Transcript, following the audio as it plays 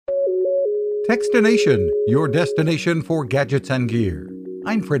Techstination, your destination for gadgets and gear.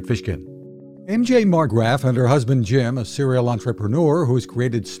 I'm Fred Fishkin. MJ Marggraff and her husband Jim, a serial entrepreneur who has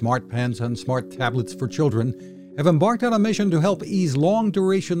created smart pens and smart tablets for children, have embarked on a mission to help ease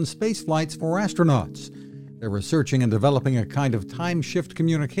long-duration space flights for astronauts. They're researching and developing a kind of time-shift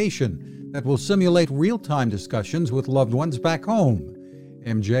communication that will simulate real-time discussions with loved ones back home.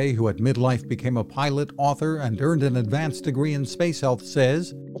 MJ, who at midlife became a pilot, author, and earned an advanced degree in space health,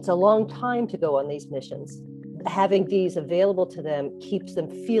 says, "It's a long time to go on these missions. Having these available to them keeps them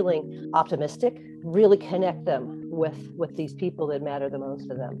feeling optimistic, really connect them with these people that matter the most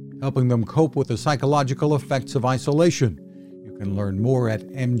to them." Helping them cope with the psychological effects of isolation. You can learn more at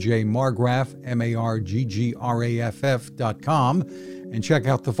mjmarggraff, marggraff.com, and check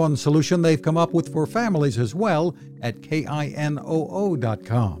out the fun solution they've come up with for families as well at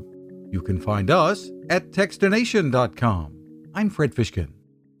kinoo.com. You can find us at Techstination.com. I'm Fred Fishkin.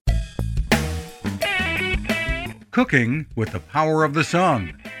 Cooking with the power of the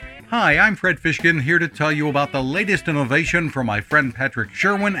sun. Hi, I'm Fred Fishkin, here to tell you about the latest innovation from my friend Patrick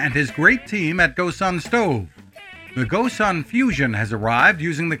Sherwin and his great team at GoSun Stove. The GoSun Fusion has arrived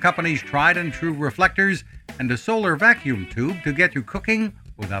using the company's tried and true reflectors and a solar vacuum tube to get you cooking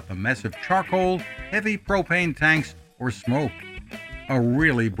without the mess of charcoal, heavy propane tanks, or smoke. A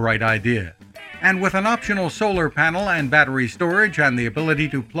really bright idea. And with an optional solar panel and battery storage and the ability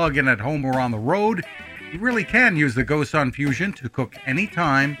to plug in at home or on the road, you really can use the GoSun Fusion to cook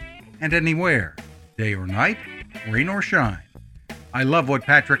anytime and anywhere, day or night, rain or shine. I love what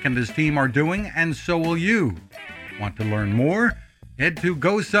Patrick and his team are doing, and so will you. Want to learn more? Head to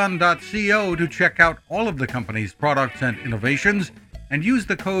gosun.co to check out all of the company's products and innovations and use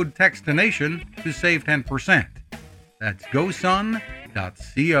the code Techstination to save 10%. That's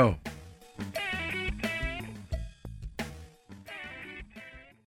gosun.co.